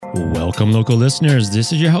Welcome, local listeners.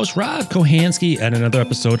 This is your host, Rob Kohansky, and another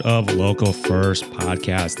episode of Local First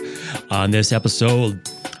Podcast. On this episode,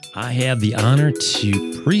 I have the honor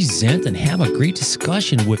to present and have a great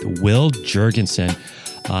discussion with Will Jurgensen.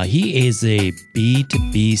 He is a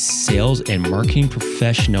B2B sales and marketing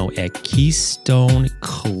professional at Keystone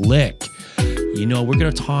Click. You know, we're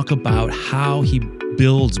going to talk about how he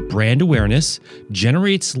builds brand awareness,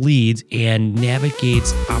 generates leads, and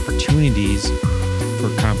navigates opportunities for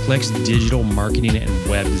complex digital marketing and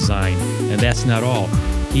web design. And that's not all.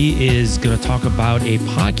 He is going to talk about a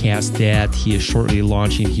podcast that he is shortly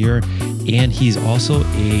launching here. And he's also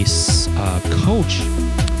a coach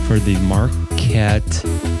for the Marquette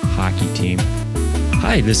hockey team.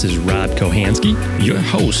 Hi, this is Rob Kohansky, your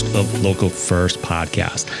host of Local First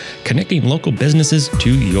Podcast, connecting local businesses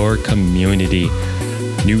to your community.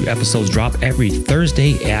 New episodes drop every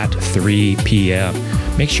Thursday at 3 p.m.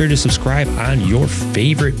 Make sure to subscribe on your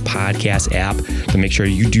favorite podcast app to make sure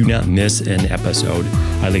you do not miss an episode.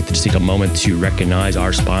 I'd like to just take a moment to recognize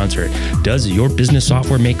our sponsor. Does your business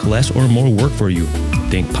software make less or more work for you?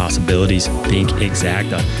 Think possibilities, think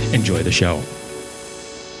Exacta. Enjoy the show.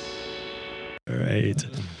 All right.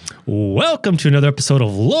 Welcome to another episode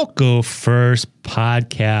of Local First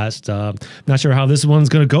Podcast. Not sure how this one's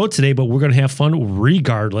going to go today, but we're going to have fun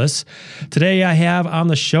regardless. Today I have on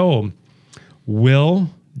the show Will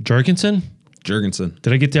Jurgensen.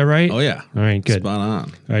 Did I get that right? Oh, yeah. All right, good. Spot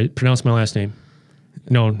on. All right, pronounce my last name.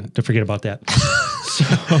 No, don't forget about that.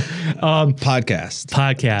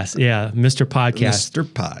 Podcast, yeah, Mr. Podcast. Mr.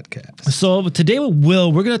 Podcast. So today with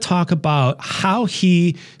Will, we're going to talk about how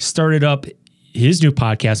he started up his new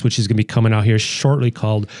podcast, which is going to be coming out here shortly,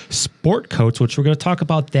 called Sport Coach, which we're going to talk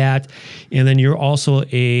about that. And then you're also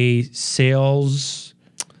a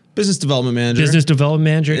Business development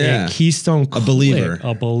manager at Keystone Click. A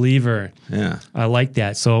believer. Yeah. I like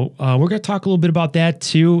that. So we're going to talk a little bit about that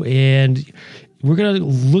too. And we're going to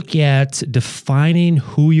look at defining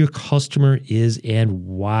who your customer is and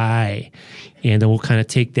why. And then we'll kind of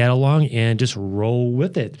take that along and just roll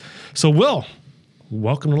with it. So Will,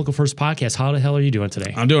 welcome to Local First Podcast. How the hell are you doing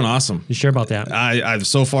today? I'm doing awesome. You sure about that? I've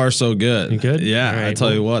so far so good. You good? Yeah. Right, I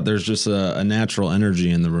tell you what, there's just a natural energy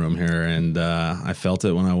in the room here, and I felt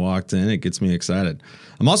it when I walked in. It gets me excited.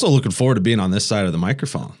 I'm also looking forward to being on this side of the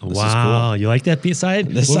microphone. This is cool. You like that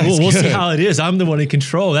B-side? We'll see how it is. I'm the one in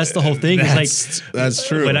control. That's the whole thing. That's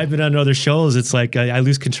true. When I've been on other shows, it's like I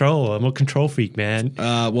lose control. I'm a control freak, man.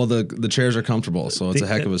 Well, the chairs are comfortable, so it's a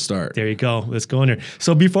heck of a start. There you go. Let's go in there.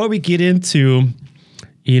 So before we get into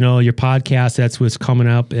your podcast, that's what's coming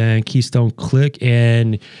up, and Keystone Click,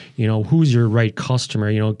 and, who's your right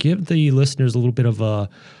customer, give the listeners a little bit of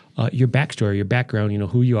your backstory, your background,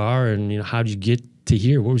 who you are, and, how did you get to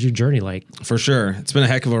here? What was your journey like? For sure. It's been a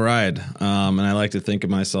heck of a ride. And I like to think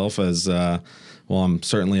of myself as, I'm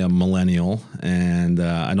certainly a millennial, and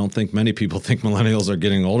I don't think many people think millennials are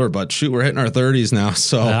getting older, but shoot, we're hitting our 30s now.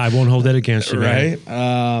 So I won't hold that against you, right?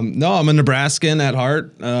 No, I'm a Nebraskan at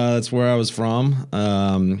heart. That's where I was from,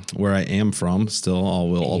 where I am from. Still,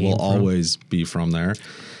 will always be from there.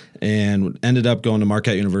 And ended up going to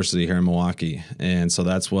Marquette University here in Milwaukee. And so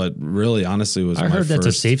that's what really, honestly, was I heard that's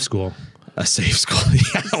a safe school. A safe school.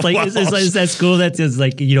 Yeah. Is that school that is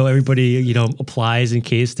like, everybody, applies in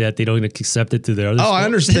case that they don't accept it to their other school? I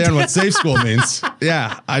understand what safe school means.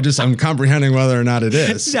 Yeah. I'm comprehending whether or not it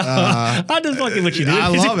is. No, I'm just fucking what you do. I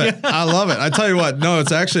love it. I tell you what, no,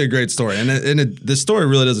 it's actually a great story. And the story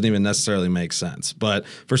really doesn't even necessarily make sense. But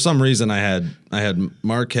for some reason I had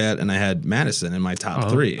Marquette and I had Madison in my top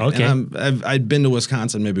three. Okay. And I'd been to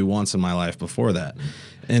Wisconsin maybe once in my life before that.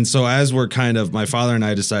 And so as my father and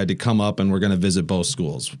I decided to come up and we're going to visit both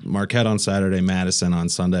schools, Marquette on Saturday, Madison on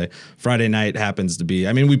Sunday. Friday night happens to be,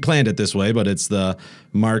 we planned it this way, but it's the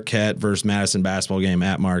Marquette versus Madison basketball game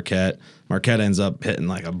at Marquette. Marquette ends up hitting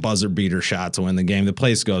like a buzzer beater shot to win the game. The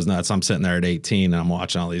place goes nuts. I'm sitting there at 18 and I'm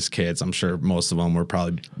watching all these kids. I'm sure most of them were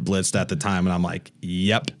probably blitzed at the time. And I'm like,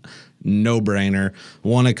 yep. No brainer.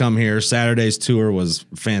 Want to come here. Saturday's tour was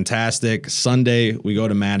fantastic. Sunday, we go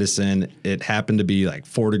to Madison. It happened to be like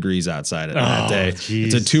 4 degrees outside that day.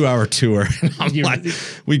 Geez. It's a 2-hour tour.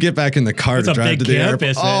 We get back in the car to drive to the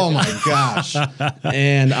airport. Oh my gosh.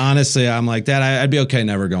 And honestly, I'm like, Dad, I'd be okay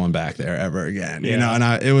never going back there ever again.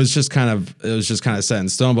 And it was just kind of set in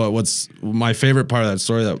stone. But what's my favorite part of that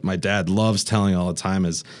story that my dad loves telling all the time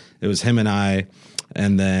is it was him and I,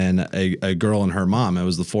 and then a girl and her mom. It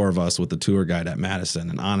was the 4 of us with the tour guide at Madison.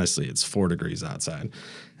 And honestly, it's 4 degrees outside.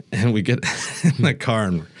 And we get in the car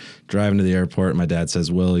and we're driving to the airport. And my dad says,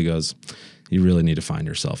 Will, he goes, you really need to find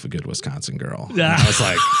yourself a good Wisconsin girl. And I was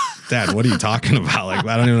like, Dad, what are you talking about? Like,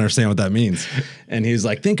 I don't even understand what that means. And he's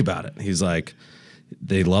like, think about it. He's like,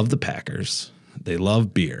 they love the Packers. They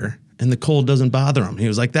love beer. And the cold doesn't bother him. He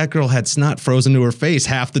was like, that girl had snot frozen to her face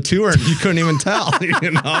half the tour, and you couldn't even tell.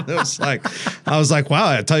 It was like, I was like, wow.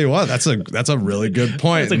 I tell you what, that's a really good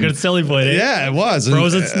point. That's a good selling point. Yeah, it was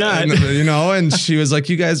Frozen snot. And she was like,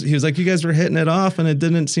 he was like, you guys were hitting it off, and it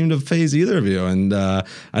didn't seem to faze either of you. And I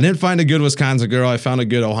didn't find a good Wisconsin girl. I found a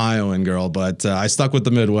good Ohioan girl, but I stuck with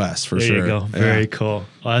the Midwest for sure. There you go. Very cool.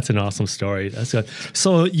 Oh, that's an awesome story. That's good.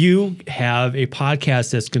 So you have a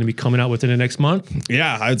podcast that's going to be coming out within the next month?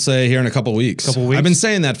 Yeah, I'd say here in a couple weeks. I've been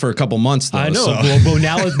saying that for a couple months, though. I know. So. Well,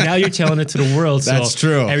 now you're telling it to the world. So that's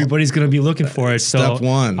true. Everybody's going to be looking for it. Step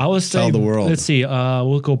one. I was saying, tell the world. Let's see.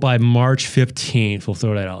 We'll go by March 15th. We'll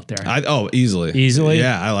throw that out there. Easily. Easily?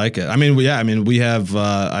 Yeah, I like it. We have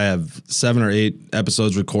I have 7 or 8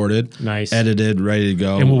 episodes recorded. Nice. Edited, ready to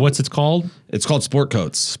go. And what's it called? It's called Sport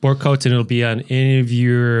Coats. Sport Coats, and it'll be on any of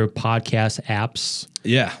your podcast apps.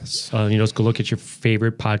 Yeah. Just go look at your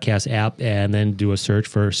favorite podcast app and then do a search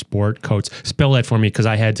for Sport Coats. Spell that for me because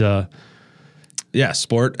I had to. Yeah,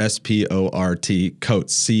 Sport, SPORT,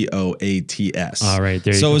 Coats, COATS. All right,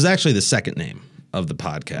 there you go. So it was actually the second name of the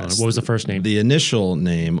podcast. What was the first name? The initial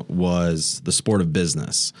name was The Sport of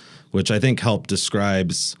Business, which I think helped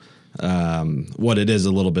describes what it is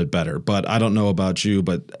a little bit better. But I don't know about you,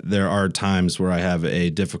 but there are times where I have a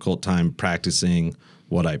difficult time practicing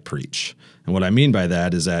what I preach. And what I mean by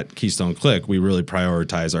that is at Keystone Click, we really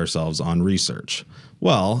prioritize ourselves on research.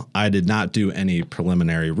 Well, I did not do any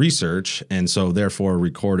preliminary research, and so therefore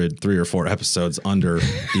recorded 3 or 4 episodes under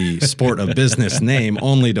the Sport of Business name,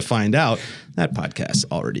 only to find out that podcast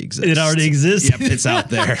already exists. It already exists? Yep, it's out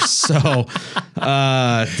there. So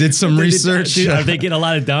did some research. Are they getting a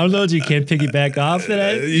lot of downloads? You can't piggyback off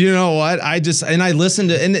that? You know what? I listened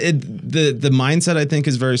to, and the mindset I think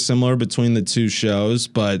is very similar between the two shows,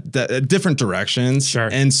 but different directions. Sure.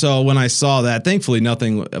 And so when I saw that, thankfully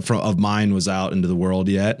nothing of mine was out into the world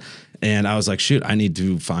yet. And I was like, shoot, I need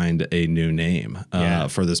to find a new name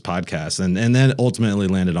for this podcast. And then ultimately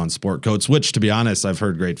landed on Sport Coats, which, to be honest, I've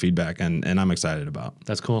heard great feedback and I'm excited about.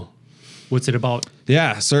 That's cool. What's it about?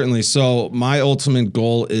 Yeah, certainly. So my ultimate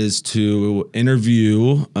goal is to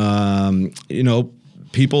interview,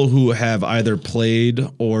 people who have either played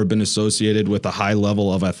or been associated with a high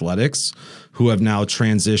level of athletics who have now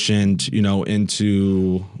transitioned,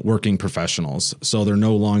 into working professionals. So they're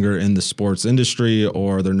no longer in the sports industry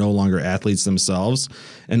or they're no longer athletes themselves.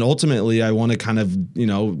 And ultimately, I want to kind of,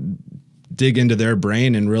 dig into their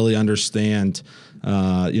brain and really understand,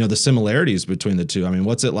 the similarities between the two. I mean,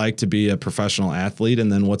 what's it like to be a professional athlete?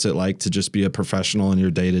 And then what's it like to just be a professional in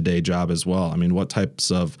your day-to-day job as well? I mean, what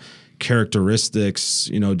types of characteristics,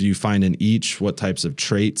 do you find in each? What types of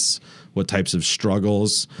traits? What types of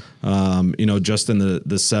struggles? Just in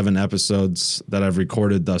the 7 episodes that I've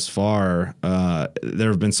recorded thus far, there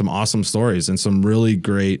have been some awesome stories and some really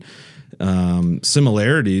great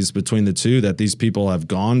similarities between the two that these people have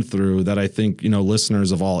gone through that I think,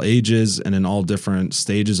 listeners of all ages and in all different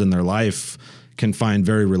stages in their life can find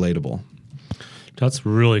very relatable. That's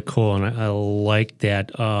really cool. And I like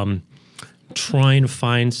that. Trying to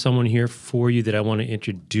find someone here for you that I want to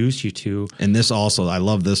introduce you to. And this also, I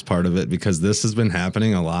love this part of it because this has been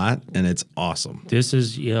happening a lot and it's awesome. This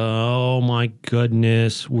is, oh my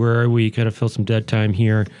goodness, where are we? Got to fill some dead time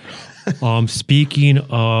here. Speaking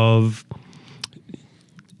of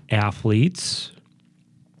athletes,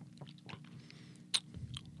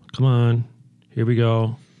 come on, here we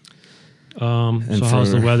go. And so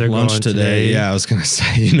how's the weather lunch going today? Yeah, I was going to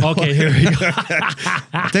say, Okay, here we go.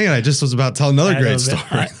 Dang it, I just was about to tell another great story.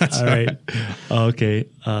 All right. Okay.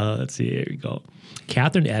 Let's see. Here we go.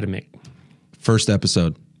 Catherine Adamick. First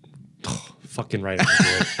episode. Fucking right.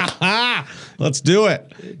 Let's do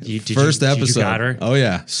it. First episode. You got her? Oh,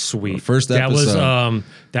 yeah. Sweet. First episode.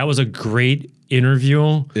 That was a great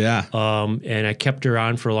interview. Yeah. And I kept her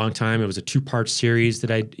on for a long time. It was a 2-part series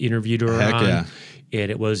that I interviewed her on. Heck yeah. And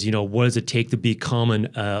it was, what does it take to become an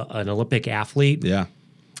Olympic athlete? Yeah.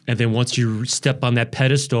 And then once you step on that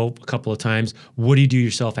pedestal a couple of times, what do you do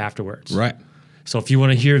yourself afterwards? Right. So if you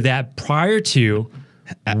want to hear that prior to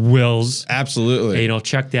Will's, absolutely,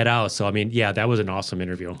 check that out. So that was an awesome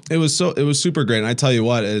interview. It was super great. And I tell you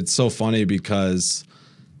what, it's so funny because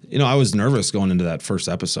I was nervous going into that first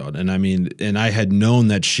episode, and I had known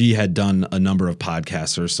that she had done a number of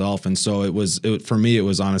podcasts herself, and so for me it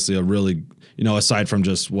was honestly a really, aside from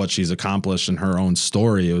just what she's accomplished in her own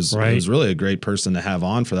story, it was really a great person to have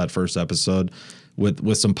on for that first episode.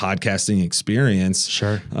 with some podcasting experience.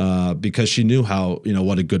 Sure. Because she knew how,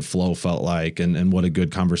 what a good flow felt like and what a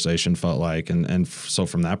good conversation felt like. So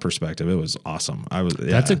from that perspective, it was awesome.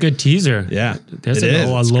 That's a good teaser. Yeah. That's a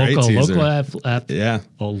local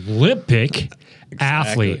Olympic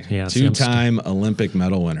athlete. Yeah. Two-time Olympic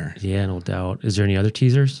medal winner. Yeah, no doubt. Is there any other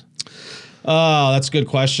teasers? Oh, that's a good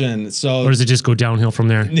question. So, or does it just go downhill from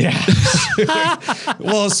there? Yeah.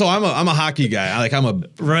 Well, so I'm a hockey guy. I'm a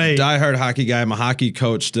diehard hockey guy. I'm a hockey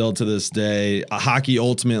coach still to this day. Hockey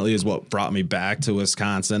ultimately is what brought me back to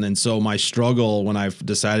Wisconsin. And so my struggle when I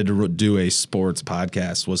decided to do a sports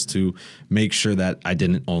podcast was to make sure that I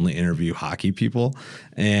didn't only interview hockey people.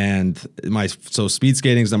 And so speed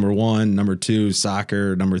skating is number 1, number 2,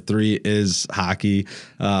 soccer, number 3 is hockey.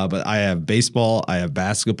 But I have baseball, I have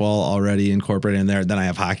basketball already incorporated in there. Then I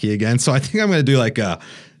have hockey again. So I think I'm going to do like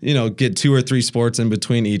get 2 or 3 sports in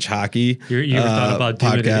between each hockey. You ever thought about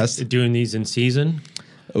doing these in season?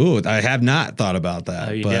 Ooh, I have not thought about that.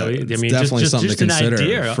 But it's definitely something to consider. An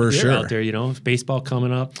idea for sure. Out there, baseball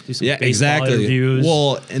coming up. Do some baseball exactly. interviews.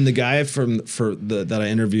 Well, and the guy that I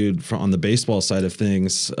interviewed on the baseball side of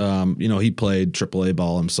things, he played AAA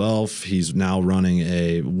ball himself. He's now running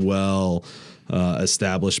a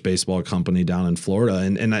established baseball company down in Florida.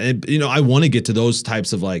 And I want to get to those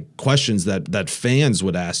types of like questions that fans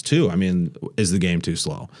would ask too. I mean, is the game too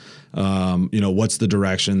slow? What's the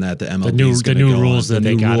direction that the MLB is going to go? The new rules that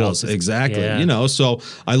they got out. Exactly. Yeah. So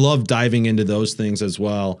I love diving into those things as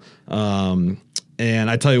well. And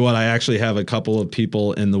I tell you what, I actually have a couple of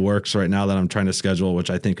people in the works right now that I'm trying to schedule, which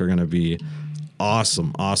I think are going to be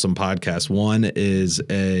awesome podcasts. One is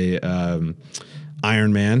a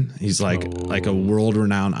Iron Man. He's like a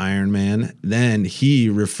world-renowned Iron Man. Then he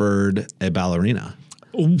referred a ballerina.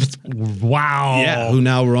 Wow. Yeah, who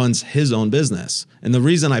now runs his own business. And the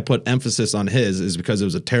reason I put emphasis on his is because it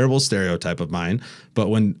was a terrible stereotype of mine. But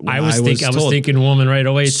when I was thinking woman right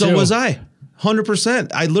away too. So was I.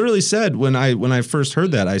 100%. I literally said when I first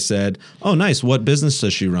heard that, I said, "Oh, nice. What business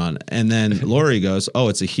does she run?" And then Lori goes, "Oh,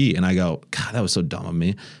 it's a he." And I go, "God, that was so dumb of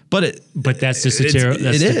me." But that's just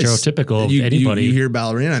stereotypical of anybody. You hear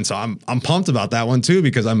ballerina, and so I'm pumped about that one too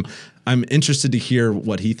because I'm interested to hear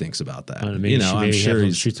what he thinks about that. I'm sure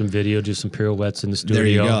he's shoot some video, do some pirouettes in the studio. There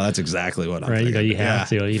you go. That's exactly what I'm thinking. You have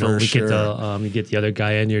to. We get the other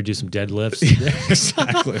guy in there, do some deadlifts.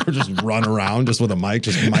 Exactly. Or just run around just with a mic,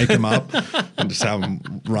 just mic him up and just have him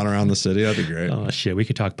run around the city. That'd be great. Oh shit, we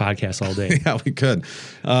could talk podcasts all day. Yeah, we could.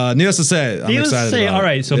 Needless to say, I'm excited about all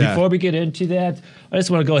right, so it. Before we get into that, I just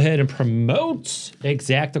want to go ahead and promote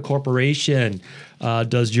Exacta Corporation.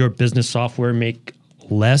 Does your business software make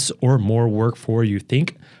less or more work for you?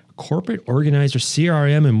 Think corporate organizer,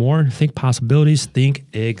 CRM, and more. Think possibilities. Think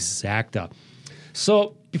Exacta.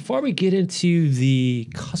 So before we get into the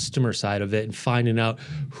customer side of it and finding out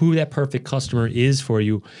who that perfect customer is for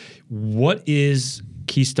you, what is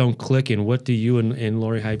Keystone Click and what do you and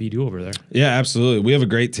Lori Hybe do over there? Yeah, absolutely. We have a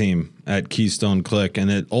great team at Keystone Click,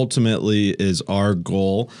 and it ultimately is our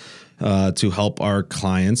goal to help our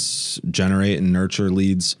clients generate and nurture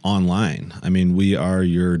leads online. I mean, we are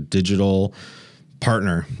your digital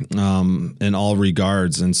partner in all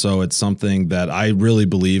regards. And so it's something that I really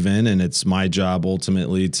believe in, and it's my job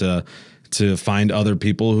ultimately to find other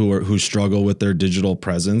people who struggle with their digital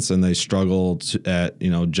presence and they struggle at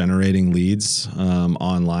generating leads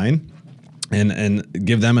online and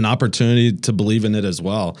give them an opportunity to believe in it as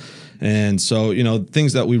well. And so,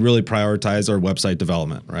 things that we really prioritize are website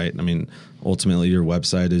development, right? I mean, ultimately your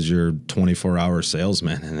website is your 24-hour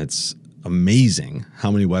salesman, and it's amazing how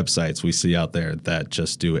many websites we see out there that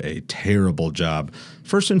just do a terrible job.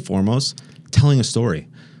 First and foremost, telling a story,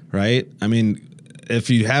 right? I mean, if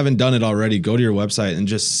you haven't done it already, go to your website and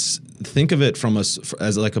just think of it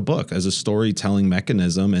as like a book, as a storytelling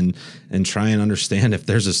mechanism, and try and understand if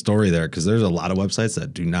there's a story there, because there's a lot of websites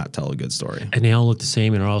that do not tell a good story. And they all look the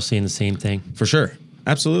same and are all saying the same thing. For sure.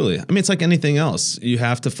 Absolutely. I mean, it's like anything else. You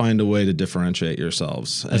have to find a way to differentiate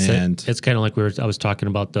yourselves. It's kind of like I was talking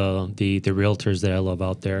about the realtors that I love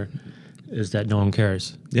out there, is that no one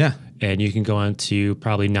cares. Yeah. And you can go on to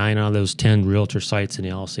probably 9 out of those 10 realtor sites and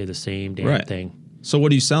they all say the same damn thing. So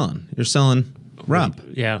what are you selling? You're selling Rob.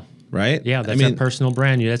 Yeah. Right? Yeah, that's our personal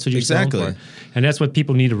brand. That's what you're selling for. And that's what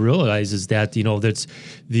people need to realize is that, that's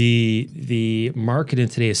the marketing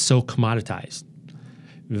today is so commoditized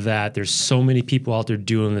that there's so many people out there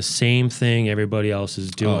doing the same thing everybody else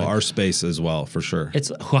is doing. Oh, our space as well, for sure.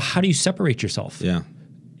 How do you separate yourself? Yeah.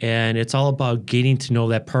 And it's all about getting to know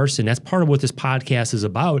that person. That's part of what this podcast is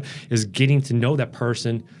about, is getting to know that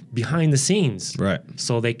person behind the scenes. Right.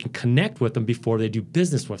 So they can connect with them before they do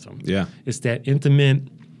business with them. Yeah. It's that intimate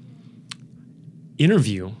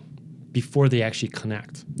interview before they actually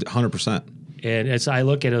connect. 100%. And as I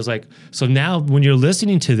look at it, I was like, so now when you're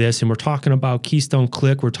listening to this and we're talking about Keystone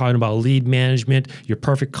Click, we're talking about lead management, your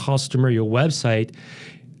perfect customer, your website,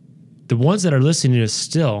 the ones that are listening to us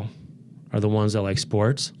still are the ones that like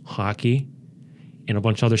sports, hockey, and a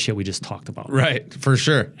bunch of other shit we just talked about. Right, for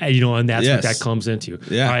sure. And, and that's what that comes into.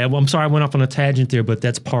 Yeah. All right, I'm sorry I went off on a tangent there, but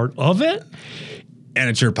that's part of it. And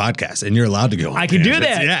it's your podcast, and you're allowed to go on I can do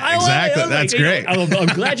tangents. that. Yeah, exactly. That's great. I'm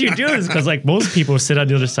glad you do this because like most people sit on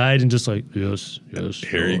the other side and just like, yes.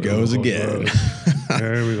 Here he goes again.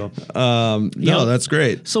 There we go. No, that's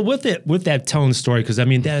great. So with that telling the story, because I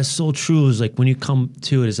mean that is so true. Is like when you come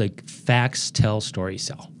to it, it's like facts tell, stories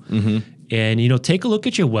sell. Mm-hmm. And take a look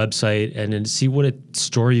at your website and then see what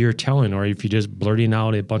story you're telling, or if you're just blurting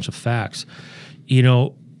out a bunch of facts.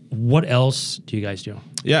 What else do you guys do?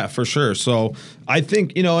 Yeah, for sure. So I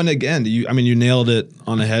think, and again, you nailed it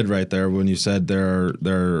on the head right there when you said there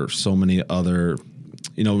are so many other,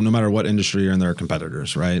 no matter what industry you're in, there are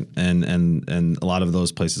competitors, right? And a lot of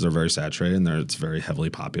those places are very saturated and it's very heavily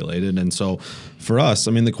populated. And so for us,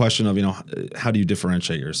 the question of, how do you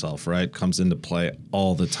differentiate yourself, right, comes into play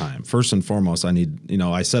all the time. First and foremost,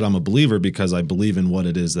 I said I'm a believer because I believe in what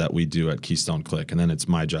it is that we do at Keystone Click. And then it's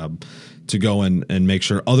my job to go and make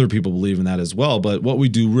sure other people believe in that as well. But what we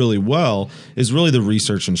do really well is really the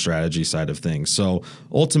research and strategy side of things. So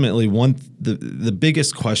ultimately, the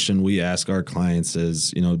biggest question we ask our clients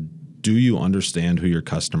is, do you understand who your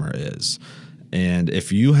customer is? And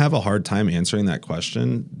if you have a hard time answering that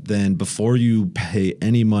question, then before you pay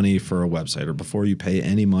any money for a website or before you pay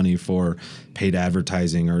any money for paid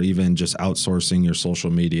advertising or even just outsourcing your social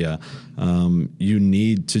media, you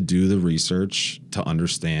need to do the research to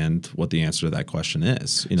understand what the answer to that question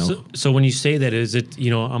is. So when you say that, is it, I'm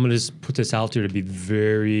going to just put this out there to be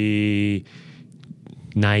very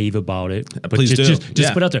naive about it, but please just do.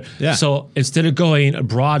 put it out there. Yeah. So instead of going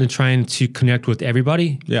abroad and trying to connect with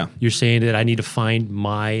everybody, you're saying that I need to find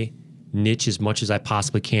my niche as much as I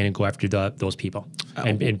possibly can and go after those people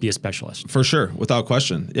and be a specialist. For sure, without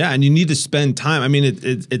question. Yeah, and you need to spend time.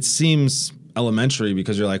 It seems elementary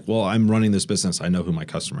because you're like, well, I'm running this business. I know who my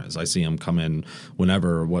customer is. I see them come in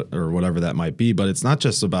whenever or whatever that might be. But it's not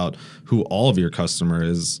just about who all of your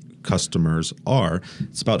customers are.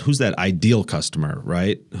 It's about who's that ideal customer,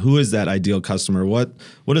 right? Who is that ideal customer? What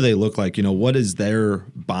do they look like? What is their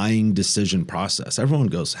buying decision process?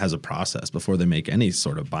 Everyone has a process before they make any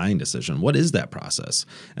sort of buying decision. What is that process?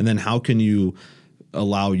 And then how can you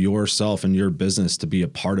allow yourself and your business to be a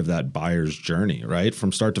part of that buyer's journey, right?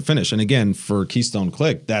 From start to finish. And again, for Keystone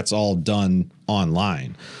Click, that's all done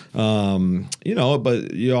online.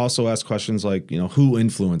 But you also ask questions like, who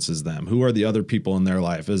influences them? Who are the other people in their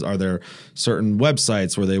life? Are there certain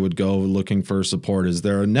websites where they would go looking for support? Is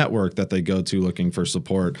there a network that they go to looking for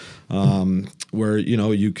support where,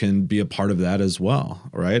 you can be a part of that as well,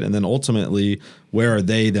 right? And then ultimately, where are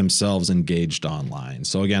they themselves engaged online?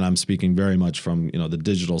 So again, I'm speaking very much from, the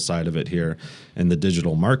digital side of it here and the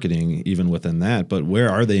digital marketing, even within that, but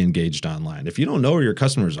where are they engaged online? If you don't know where your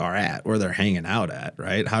customers are at, where they're hanging out at,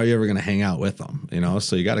 right? How are you ever going to hang out with them?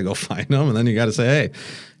 So you got to go find them and then you got to say, hey,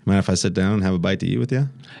 mind if I sit down and have a bite to eat with you?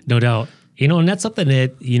 No doubt. And that's something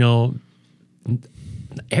that,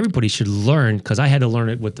 everybody should learn because I had to learn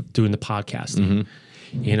it doing the podcast.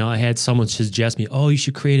 Mm-hmm. I had someone suggest me, you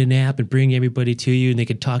should create an app and bring everybody to you and they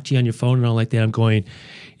could talk to you on your phone and all like that. I'm going,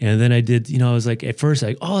 and then I did, I was like, at first,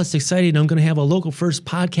 it's exciting. I'm going to have a local first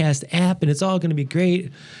podcast app and it's all going to be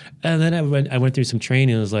great. And then I went through some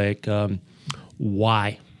training and I was like,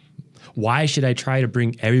 why? Why should I try to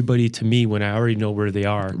bring everybody to me when I already know where they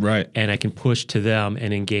are? Right. And I can push to them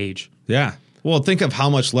and engage. Yeah. Well, think of how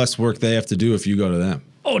much less work they have to do if you go to them.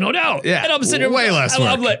 Oh, no doubt. Yeah. And I'm sitting there way less work.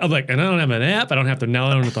 I'm like, and I don't have an app. I don't have to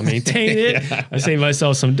maintain it. Yeah. I save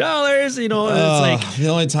myself some dollars. It's like the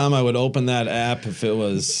only time I would open that app if it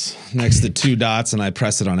was next to two dots and I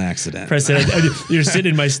press it on accident. You're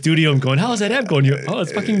sitting in my studio and going, how is that app going?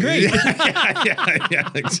 It's fucking great. Yeah,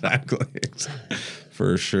 exactly.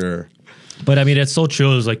 For sure. But it's so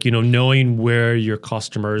true. It's like, knowing where your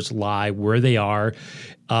customers lie, where they are.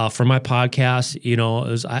 For my podcast,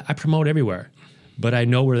 I promote everywhere. But I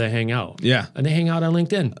know where they hang out. Yeah. And they hang out on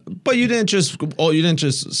LinkedIn. But you didn't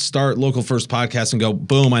just start Local First Podcast and go,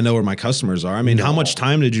 boom, I know where my customers are. How much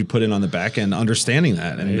time did you put in on the back end understanding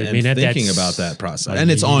that and thinking about that process?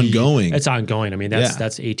 And it's ongoing. It's ongoing.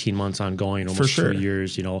 That's 18 months ongoing, almost 2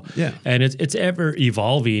 years, Yeah. And it's ever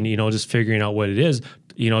evolving, just figuring out what it is.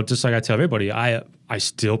 Just like I tell everybody, I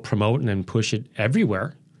still promote and push it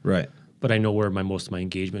everywhere. Right. but I know where most of my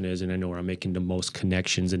engagement is, and I know where I'm making the most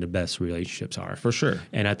connections and the best relationships are. For sure.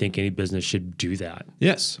 And I think any business should do that.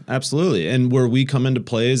 Yes, absolutely. And where we come into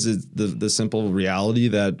play is the simple reality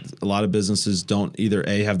that a lot of businesses don't either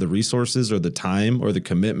A, have the resources or the time or the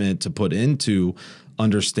commitment to put into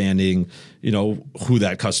understanding, who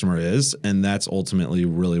that customer is. And that's ultimately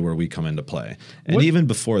really where we come into play. And even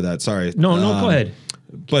before that, sorry. No, go ahead.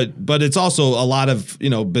 But it's also a lot of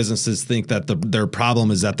businesses think that their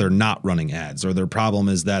problem is that they're not running ads, or their problem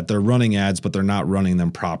is that they're running ads but they're not running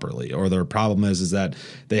them properly, or their problem is that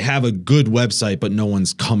they have a good website but no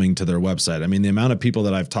one's coming to their website. I mean, the amount of people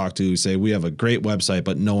that I've talked to who say we have a great website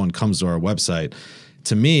but no one comes to our website.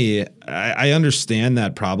 To me, I understand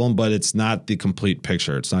that problem, but it's not the complete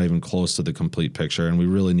picture. It's not even close to the complete picture, and we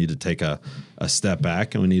really need to take a step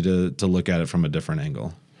back and we need to look at it from a different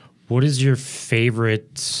angle. What is your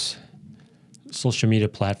favorite social media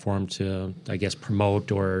platform to, I guess,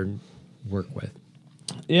 promote or work with?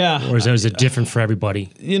 Yeah. Or is it different for everybody?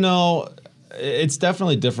 It's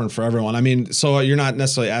definitely different for everyone. I mean, so you're not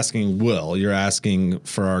necessarily asking Will, you're asking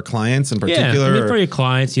for our clients in particular. Yeah, for your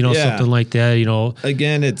clients, something like that,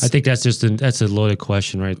 Again, I think that's that's a loaded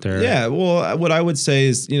question right there. Yeah, well, what I would say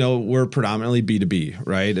is, we're predominantly B2B,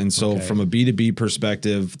 right? And so from a B2B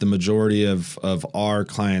perspective, the majority of our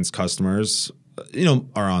clients' customers,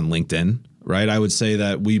 are on LinkedIn, right? I would say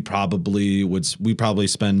that we probably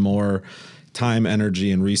spend more time,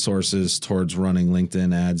 energy, and resources towards running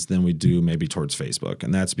LinkedIn ads than we do maybe towards Facebook.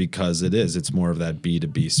 And that's because it's more of that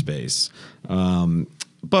B2B space.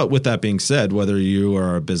 But with that being said, whether you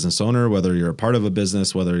are a business owner, whether you're a part of a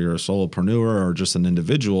business, whether you're a solopreneur or just an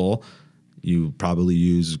individual, you probably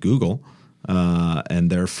use Google. And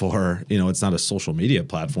therefore, it's not a social media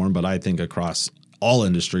platform, but I think across all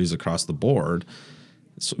industries across the board,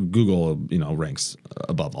 so Google, ranks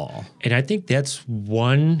above all. And I think that's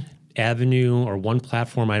one avenue or one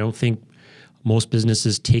platform I don't think most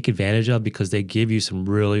businesses take advantage of, because they give you some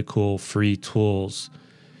really cool free tools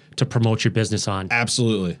to promote your business on.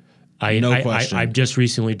 Absolutely. No question. I just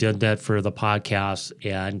recently did that for the podcast,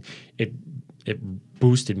 and it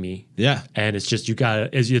boosted me. Yeah. And it's just,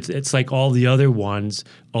 it's like all the other ones,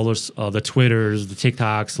 all those, the Twitters, the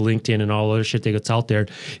TikToks, LinkedIn, and all the other shit that gets out there,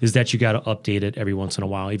 is that you got to update it every once in a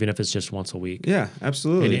while, even if it's just once a week. Yeah,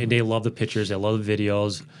 absolutely. And they love the pictures, they love the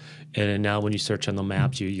videos. And now when you search on the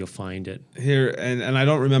maps, you'll find it. Here, and I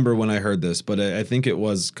don't remember when I heard this, but I think it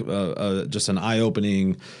was just an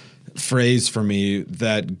eye-opening phrase for me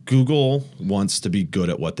that Google wants to be good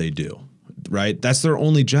at what they do, right? That's their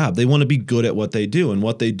only job. They want to be good at what they do. And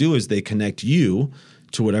what they do is they connect you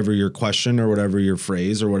to whatever your question or whatever your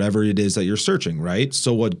phrase or whatever it is that you're searching, right?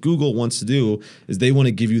 So what Google wants to do is they want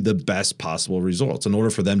to give you the best possible results in order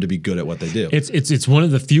for them to be good at what they do. It's one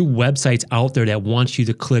of the few websites out there that wants you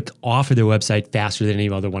to click off of their website faster than any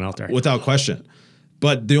other one out there. Without question.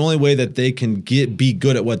 But the only way that they can be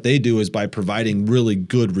good at what they do is by providing really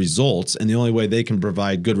good results. And the only way they can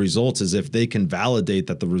provide good results is if they can validate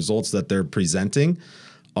that the results that they're presenting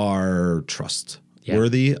are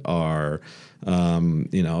trustworthy, are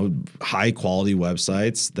high quality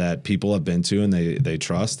websites that people have been to and they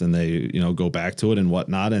trust and they go back to it and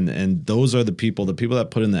whatnot. And those are the people that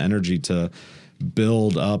put in the energy to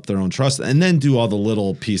build up their own trust and then do all the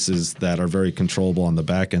little pieces that are very controllable on the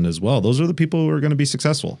back end as well. Those are the people who are going to be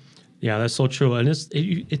successful. Yeah, that's so true. And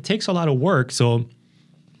it takes a lot of work. So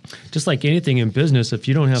just like anything in business, if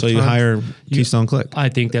you don't have so time, you hire Keystone Click. I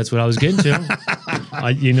think that's what I was getting to.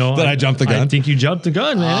 Did I jump the gun? I think you jumped the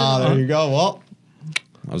gun, man. Oh, there you go. Well,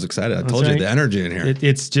 I was excited. I told you the energy in here.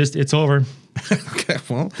 It's over. Okay,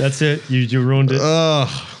 well. That's it. You ruined it. Oh,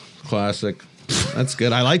 classic. That's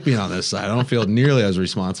good. I like being on this side. I don't feel nearly as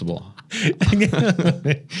responsible.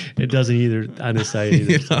 It doesn't either on this side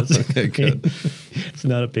either. Okay, good. It's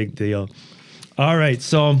not a big deal. All right,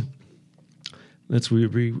 so let's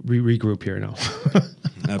regroup here now.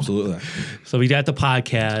 Absolutely. So we got the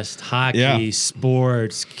podcast, hockey,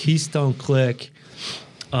 sports, Keystone Click.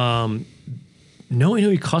 Knowing who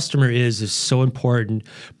your customer is so important,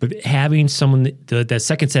 but having someone, that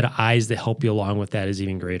second set of eyes that help you along with that is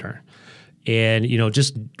even greater. And,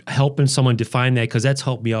 just helping someone define that, because that's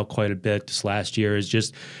helped me out quite a bit this last year, is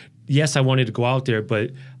just, yes, I wanted to go out there, but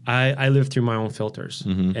I lived through my own filters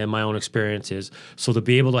and my own experiences. So to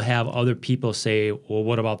be able to have other people say, well,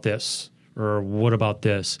 what about this? Or what about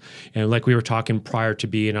this? And like we were talking prior to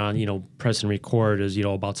being on, Press and Record is,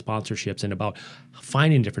 about sponsorships and about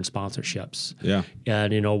finding different sponsorships. Yeah.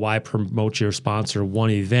 And, why promote your sponsor one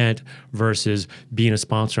event versus being a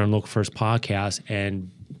sponsor on Local First Podcast and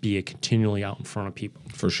be continually out in front of people.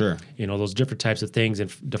 For sure. You know, those different types of things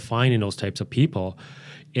and defining those types of people.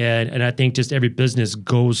 And I think just every business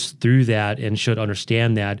goes through that and should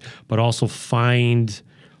understand that, but also find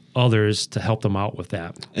others to help them out with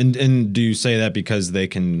that. And do you say that because they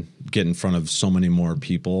can get in front of so many more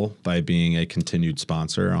people by being a continued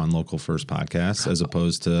sponsor on Local First Podcast as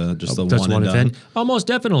opposed to just the one and done? Almost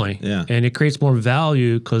definitely. Yeah. And it creates more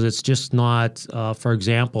value because it's just not, for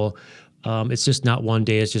example, it's just not one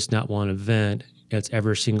day, it's just not one event. It's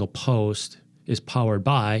every single post is powered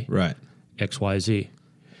by Right. XYZ.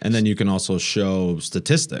 And then you can also show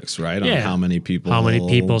statistics, right? On how many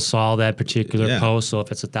people saw that particular post. So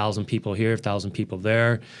if it's 1,000 people here, 1,000 people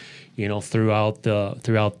there, you know, throughout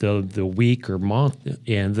the week or month,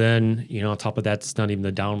 and then, you know, on top of that, it's not even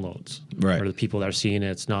the downloads, right? Or the people that are seeing it.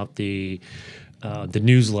 It's not the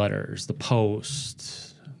newsletters, the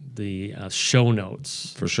posts, the show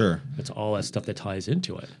notes. For sure, it's all that stuff that ties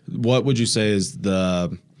into it. What would you say is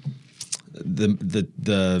the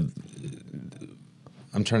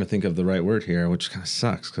I'm trying to think of the right word here, which kind of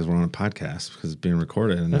sucks because we're on a podcast because it's being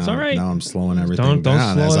recorded, and that's now, all right. Now I'm slowing everything don't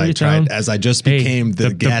down slow as I just became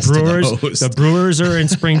the guest to the host. The Brewers are in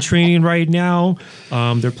spring training right now.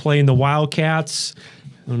 They're playing the Wildcats.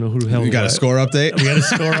 I don't know who the hell. We got a score update. We got a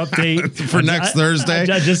score update for next Thursday.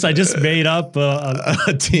 I just made up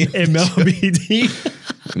a team MLB team.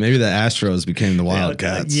 Maybe the Astros became the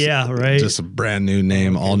Wildcats. Yeah, right. Just a brand new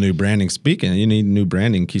name, all new branding. Speaking, you need new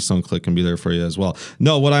branding. Keystone Click can be there for you as well.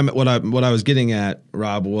 No, what I was getting at,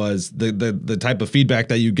 Rob, was the type of feedback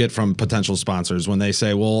that you get from potential sponsors when they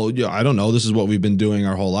say, "Well, I don't know. This is what we've been doing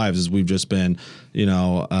our whole lives. Is we've just been,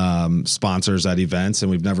 sponsors at events,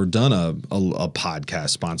 and we've never done a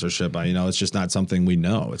podcast sponsorship. It's just not something we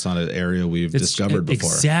know. It's not an area we've discovered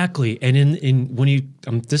before. Exactly. And when you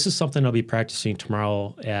this is something I'll be practicing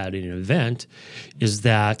tomorrow at an event, is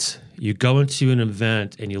that you go into an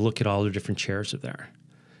event and you look at all the different chairs there,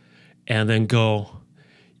 and then go,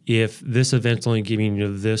 if this event's only giving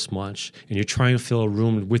you this much, and you're trying to fill a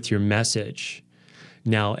room with your message.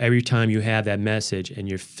 Now, every time you have that message and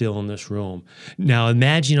you're filling this room. Now,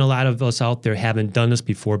 imagine a lot of us out there haven't done this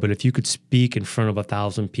before, but if you could speak in front of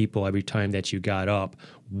 1,000 people every time that you got up,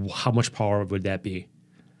 how much power would that be?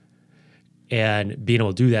 And being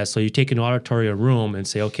able to do that. So you take an auditorium room and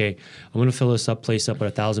say, okay, I'm going to fill this place up with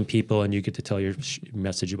 1,000 people, and you get to tell your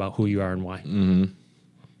message about who you are and why. Mm-hmm.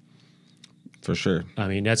 For sure. I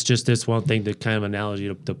mean, that's just this one thing, the kind of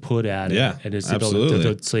analogy to put at it. Yeah, and it's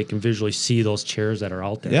absolutely. So you can visually see those chairs that are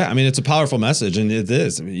out there. Yeah, I mean, it's a powerful message, and it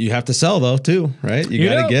is. I mean, you have to sell, though, too, right? You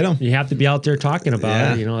got to get them. You have to be out there talking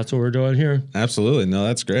about it. That's what we're doing here. Absolutely. No,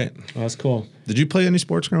 that's great. Oh, that's cool. Did you play any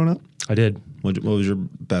sports growing up? I did. What was your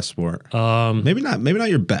best sport? Maybe not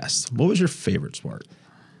your best. What was your favorite sport?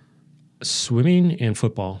 Swimming and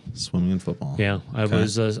football. Swimming and football. Yeah, I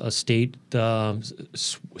was a state,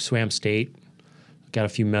 swam state. Got a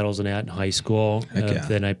few medals in that in high school.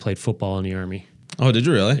 Then I played football in the Army. Oh, did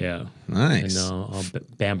you really? Yeah. Nice. In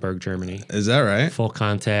Bamberg, Germany. Is that right? Full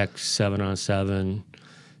contact, 7-on-7,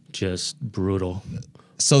 just brutal.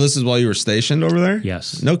 So this is while you were stationed over there?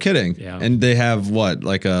 Yes. No kidding. Yeah. And they have what,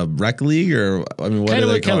 like a rec league, or what do they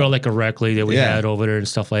call it? Kind of like a rec league that we had over there and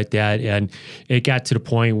stuff like that. And it got to the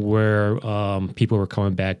point where people were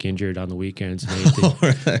coming back injured on the weekends. And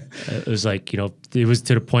it was like, it was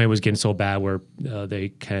to the point it was getting so bad where they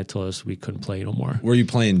kind of told us we couldn't play no more. Were you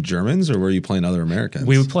playing Germans or were you playing other Americans?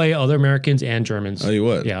 We would play other Americans and Germans. Oh, you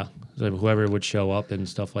would? Yeah. So whoever would show up and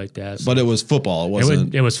stuff like that. So but it was football. It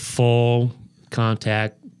wasn't. It was full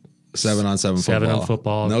contact. 7-on-7 football.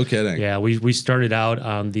 7-on-football. No kidding. Yeah, we started out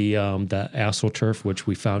on the AstroTurf, which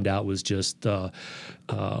we found out was just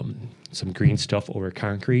some green stuff over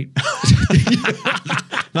concrete.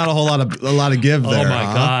 Not a lot of give there. Oh my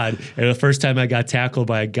God! And the first time I got tackled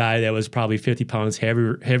by a guy that was probably 50 pounds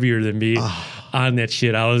heavier than me on that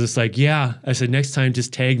shit, I was just like, yeah. I said, next time,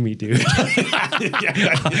 just tag me, dude.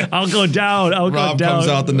 I'll go down. Rob comes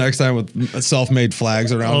out the next time with self-made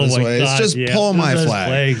flags around his waist. God, just pull my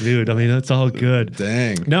flag, dude. I mean, that's all good.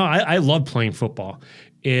 Dang. No, I love playing football,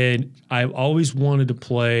 and I've always wanted to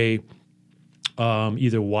play.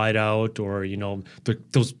 Either wide out or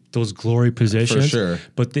those glory positions. For sure.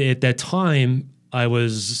 But at that time,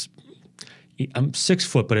 I'm 6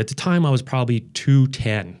 foot, but at the time I was probably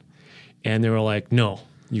 210, and they were like, "No,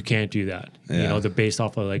 You can't do that. Yeah. You know, they're based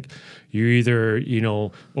off of like, you're either, you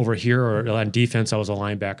know, over here or on defense, I was a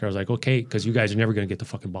linebacker. I was like, okay, because you guys are never going to get the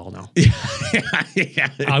fucking ball now.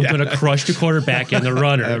 I'm going to crush the quarterback and the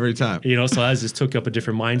runner. Every time. You know, so I just took up a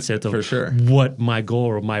different mindset of For sure. what my goal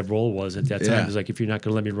or my role was at that time. Yeah. It was like, if you're not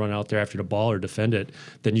going to let me run out there after the ball or defend it,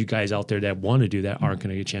 then you guys out there that want to do that aren't going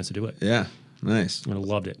to get a chance to do it. Yeah. Nice. And I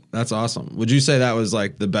loved it. That's awesome. Would you say that was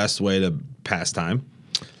like the best way to pass time?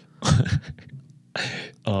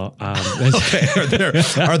 Okay.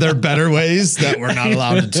 Are there better ways that we're not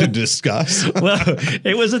allowed to discuss? Well,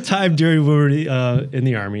 it was a time during we were in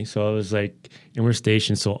the Army, so I was like, and we're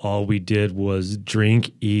stationed, so all we did was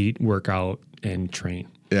drink, eat, work out, and train.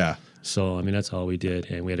 Yeah. So I mean, that's all we did,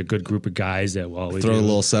 and we had a good group of guys that always Throw a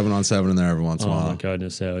little 7-on-7 in there every once in a Oh while. my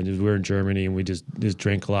goodness! We were in Germany, and we just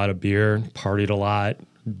drank a lot of beer, partied a lot,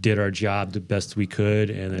 did our job the best we could,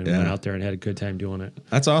 and then went out there and had a good time doing it.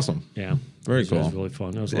 That's awesome. Yeah, Very So it cool. was really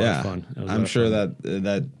fun. It was a lot of fun. It was a lot I'm of sure fun.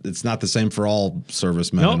 that it's not the same for all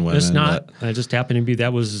servicemen No, and women. it's not. but- I just happened to be,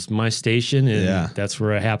 that was my station, and Yeah. that's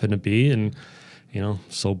where I happened to be, and you know,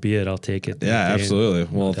 so be it. I'll take it. Yeah, And absolutely.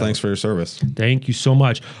 Well, thanks for your service. thank you so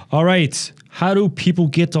much. All right. How do people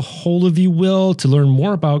get a hold of you, Will, to learn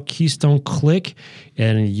more about Keystone Click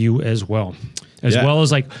and you as well? As Yeah. well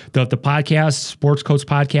as like the podcast, Sports Coach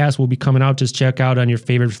Podcast will be coming out. Just check out on your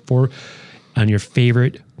favorite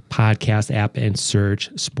podcast app and search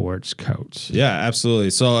Sports Coach. Yeah, absolutely.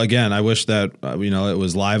 So again, I wish that it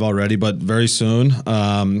was live already, but very soon.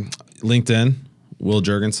 LinkedIn, Will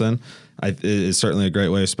Jurgensen. Is certainly a great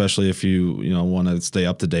way, especially if you want to stay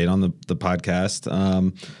up to date on the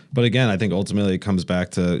podcast. But again, I think ultimately it comes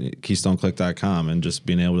back to KeystoneClick.com and just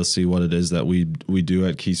being able to see what it is that we do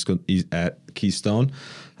at Keystone.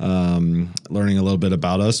 Learning a little bit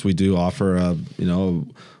about us. We do offer a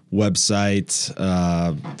website,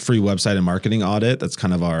 free website and marketing audit. That's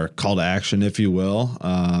kind of our call to action, if you will.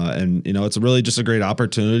 And it's really just a great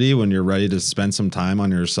opportunity when you're ready to spend some time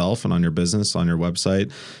on yourself and on your business, on your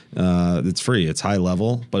website. It's free. It's high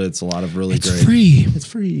level, but it's a lot of really great. Free. It's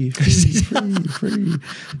free.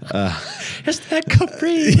 It's echo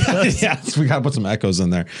free. Yes, we gotta put some echoes in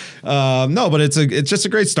there. No, but it's just a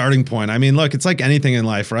great starting point. I mean, look, it's like anything in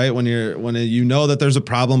life, right? When you know that there's a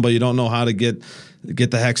problem, but you don't know how to get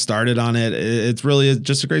the heck started on it. It's really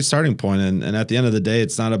just a great starting point. And at the end of the day,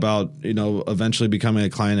 it's not about, eventually becoming a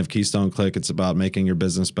client of Keystone Click. It's about making your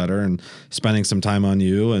business better and spending some time on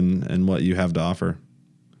you and what you have to offer.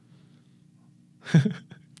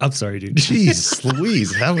 I'm sorry, dude. Jeez,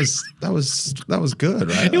 Louise, that was good,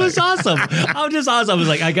 right? It was awesome. I'm just awesome. I was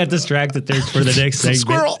like, I got distracted there for the next segment.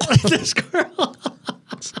 Squirrel. The squirrel.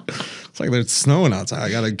 It's like there's snowing outside. I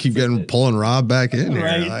got to keep pulling Rob back in here.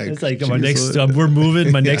 Right. It's like geez, my next, we're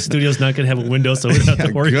moving. My next studio's not going to have a window, so we don't have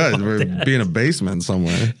to worry good. about We're that. being a basement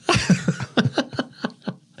somewhere.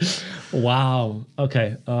 Wow.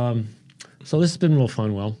 Okay. So this has been real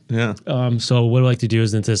fun, Will. Yeah. So what I'd like to do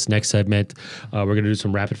is in this next segment, we're going to do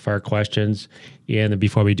some rapid fire questions. And then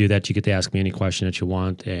before we do that, you get to ask me any question that you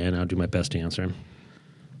want, and I'll do my best to answer them.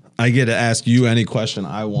 I get to ask you any question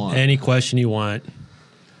I want. Any question you want.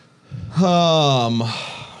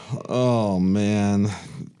 Oh man.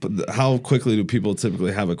 But how quickly do people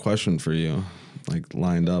typically have a question for you? Like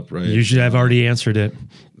lined up, right? Usually I've already answered it.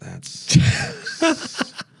 That's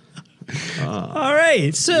All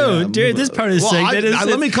right. So during this part of the segment,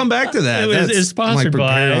 let me come back to that. It's sponsored I'm like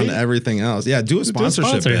prepared by on everything else. Yeah, do a sponsorship.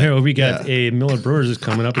 sponsor. bit. Here we got Yeah. a Miller Brewers is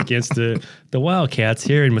coming up against the Wildcats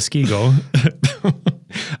here in Muskego.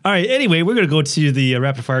 All right. Anyway, we're going to go to the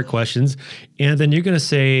rapid fire questions, and then you're going to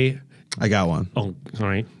say, I got one. "Oh, all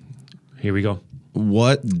right, here we go."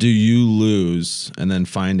 What do you lose and then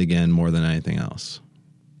find again more than anything else?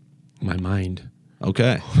 My mind.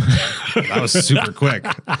 Okay. That was super quick.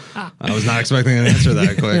 I was not expecting an answer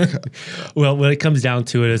that quick. Well, when it comes down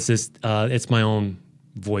to it, it's just it's my own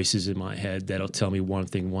voices in my head that'll tell me one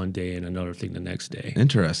thing one day and another thing the next day,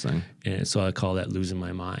 Interesting. and so I call that losing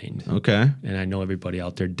my mind. Okay. And I know everybody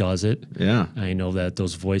out there does it. Yeah. I know that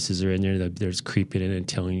those voices are in there, that there's creeping in and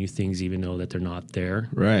telling you things even though that they're not there.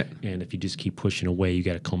 Right. And if you just keep pushing away, you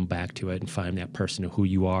got to come back to it and find that person of who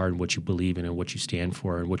you are and what you believe in and what you stand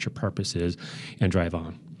for and what your purpose is, and drive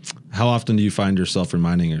on. How often do you find yourself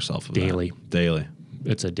reminding yourself of Daily. that? Daily.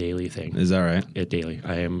 It's a daily thing. Is that right? Daily.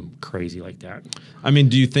 I am crazy like that. I mean,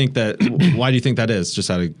 do you think that, why do you think that is? Just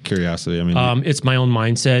out of curiosity. I mean, It's my own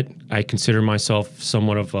mindset. I consider myself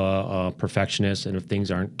somewhat of a perfectionist, and if things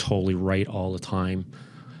aren't totally right all the time,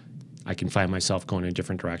 I can find myself going in a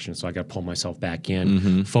different direction. So I got to pull myself back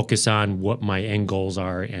in, focus on what my end goals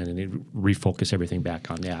are, and refocus everything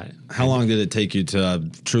back on that. How long did it take you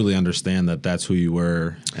to truly understand that that's who you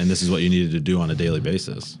were and this is what you needed to do on a daily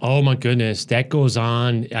basis? Oh my goodness, that goes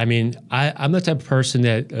on. I mean, I'm the type of person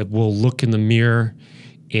that will look in the mirror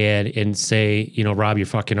and say, Rob, you're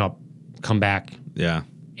fucking up. Come back. Yeah.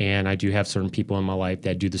 And I do have certain people in my life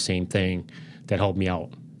that do the same thing that help me out.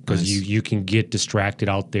 Because you can get distracted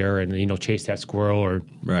out there and, chase that squirrel or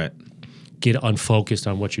get unfocused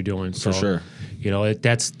on what you're doing. So, for sure.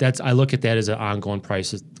 That's I look at that as an ongoing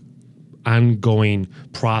process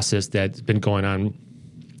that's been going on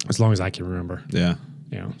as long as I can remember. Yeah.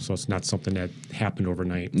 So it's not something that happened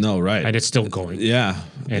overnight. No, right. And it's still going. Yeah.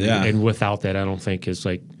 And without that, I don't think it's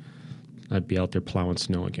like I'd be out there plowing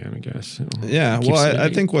snow again, I guess. Yeah. Well, I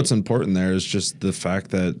think what's important there is just the fact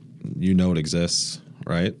that it exists,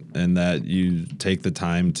 right? And that you take the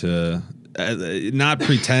time to not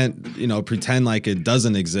pretend like it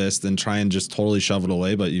doesn't exist and try and just totally shove it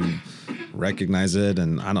away, but you recognize it.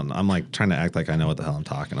 And I'm like trying to act like I know what the hell I'm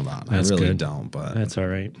talking about. That's I really good. don't, but that's all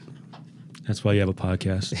right. That's why you have a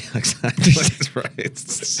podcast. Exactly. That's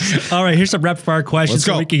right. All right, here's some rapid fire questions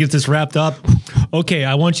so we can get this wrapped up. Okay,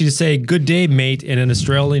 I want you to say "Good day, mate" in an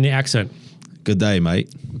Australian accent. Good day,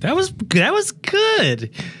 mate. That was good.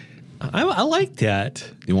 I like that.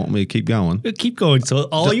 You want me to keep going? Keep going. So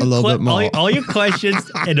all your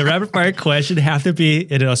questions in the rapid fire question have to be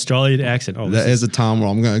in an Australian accent. Oh, there is a time where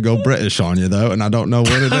I'm going to go British on you though, and I don't know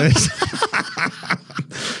what it is.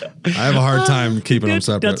 I have a hard time keeping them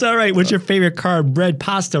separate. That's all right. What's your favorite carb? Bread,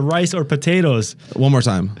 pasta, rice, or potatoes? One more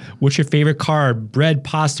time. What's your favorite carb? Bread,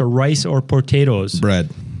 pasta, rice, or potatoes?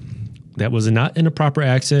 Bread. That was not in a proper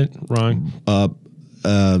accent. Wrong.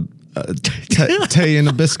 Tea and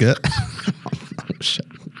a biscuit. Shit.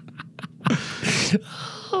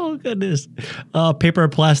 Oh, goodness. Paper or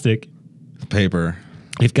plastic? Paper.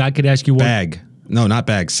 If God could ask you one. Bag. No, not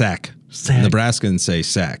bag. Sack. Sack. Nebraskans say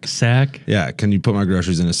sack. Sack? Yeah. Can you put my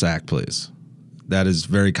groceries in a sack, please? That is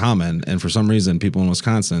very common. And for some reason, people in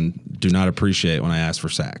Wisconsin do not appreciate when I ask for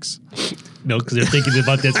sacks. No, because they're thinking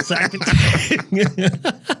about that sack.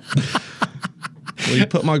 Will you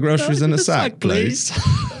put my groceries in a sack, please?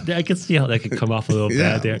 I can see how that could come off a little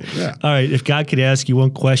bad there. Yeah. All right. If God could ask you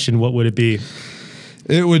one question, what would it be?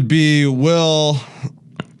 It would be,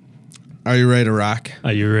 are you ready to rock?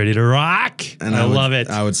 Are you ready to rock? And I love it.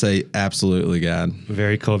 I would say absolutely, God.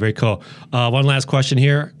 Very cool. Very cool. One last question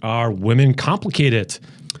here. Are women complicated?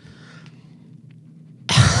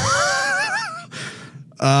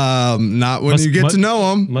 Not when you get to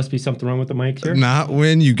know them. Must be something wrong with the mic here. Not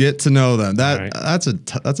when you get to know them. Right. That's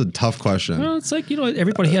a tough question. Well, it's like,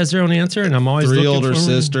 everybody has their own answer, and I'm always 3 looking older for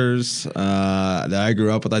sisters that I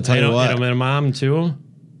grew up with. I tell you what. And a mom too.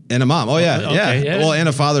 And a mom. Oh yeah, okay, yeah. Well, and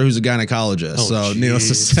a father who's a gynecologist. So needless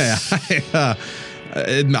to say,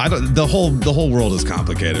 the whole world is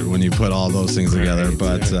complicated when you put all those things together. Right,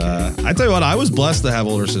 but I tell you what, I was blessed to have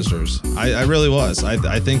older sisters. I really was.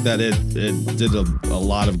 I think that it did a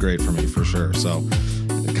lot of great for me for sure. So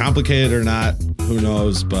complicated or not, who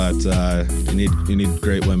knows? But you need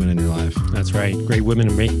great women in your life. That's right. Great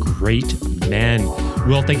women make great men.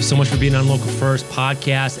 Will, thank you so much for being on Local First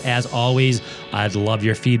Podcast. As always, I'd love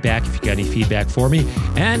your feedback if you got any feedback for me.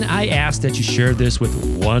 And I ask that you share this with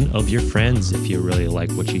one of your friends if you really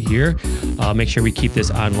like what you hear. Make sure we keep this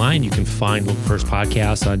online. You can find Local First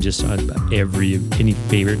Podcast on any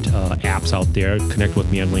favorite apps out there. Connect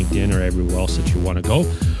with me on LinkedIn or everywhere else that you want to go.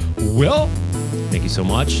 Will, thank you so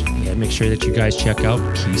much. And make sure that you guys check out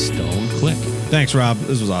Keystone Click. Thanks, Rob.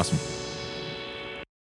 This was awesome.